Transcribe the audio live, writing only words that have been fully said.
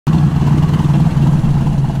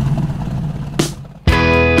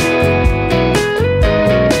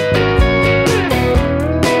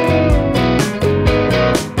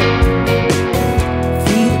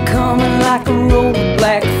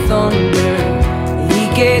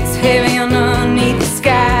gets heavy underneath the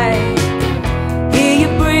sky. Hear you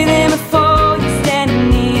breathing before you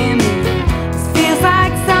standing near me. This feels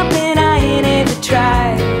like something I ain't ever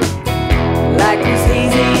tried. Like as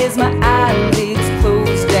hazy as my eyelids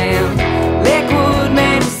close down. Liquid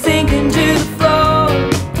man was sinking to the floor.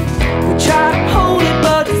 We try to hold it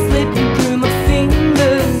but it's slipping through my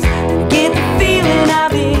fingers. And I get the feeling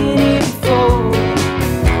I've been here before.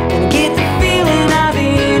 And I get the feeling I've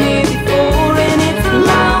been here before. And it's a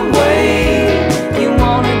long way you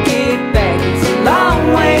wanna get back. It's a long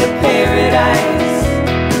way to paradise.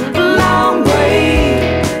 A long way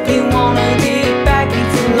you wanna get back.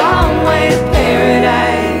 It's a long way to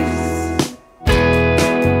paradise.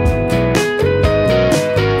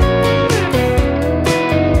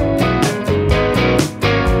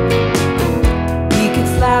 It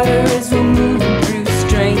gets louder as we're moving through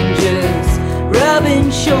strangers, rubbing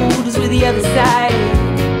shoulders with the other side,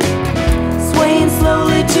 swaying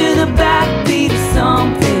slowly to the backbeat of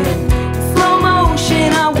something. In slow motion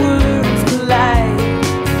our worlds collide.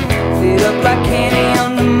 Fit up like candy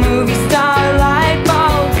on the movie star light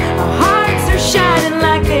bulbs. Our hearts are shining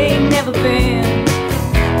like they've never been.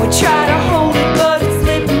 We try to hold it but it's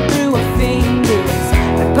slipping through our fingers.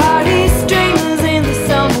 Like party streamers in the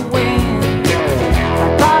summer wind.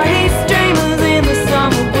 Like party streamers in the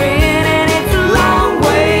summer wind. And it's a long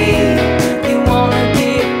way you wanna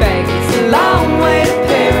get back. It's a long way to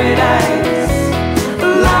paradise.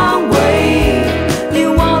 A long way you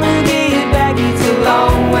wanna get back. It's a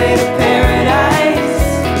long way to paradise.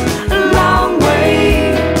 A long way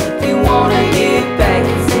you wanna get back.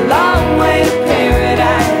 It's a long way to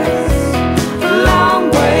paradise. A long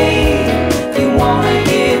way you wanna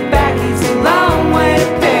get back. It's a long way to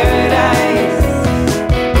paradise.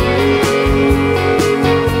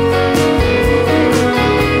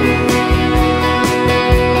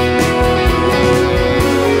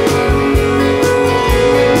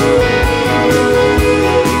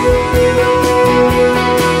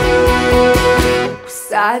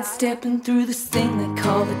 Sidestepping through this thing they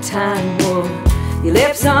call the time war. Your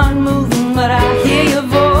lips aren't moving, but I hear your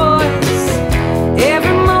voice.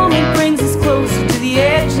 Every moment brings us closer to the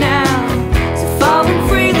edge now. So falling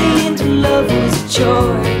freely into love was a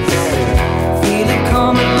choice. Feel it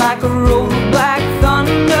coming like a roll of black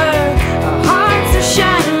thunder. Our hearts are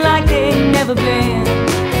shining like they've never been.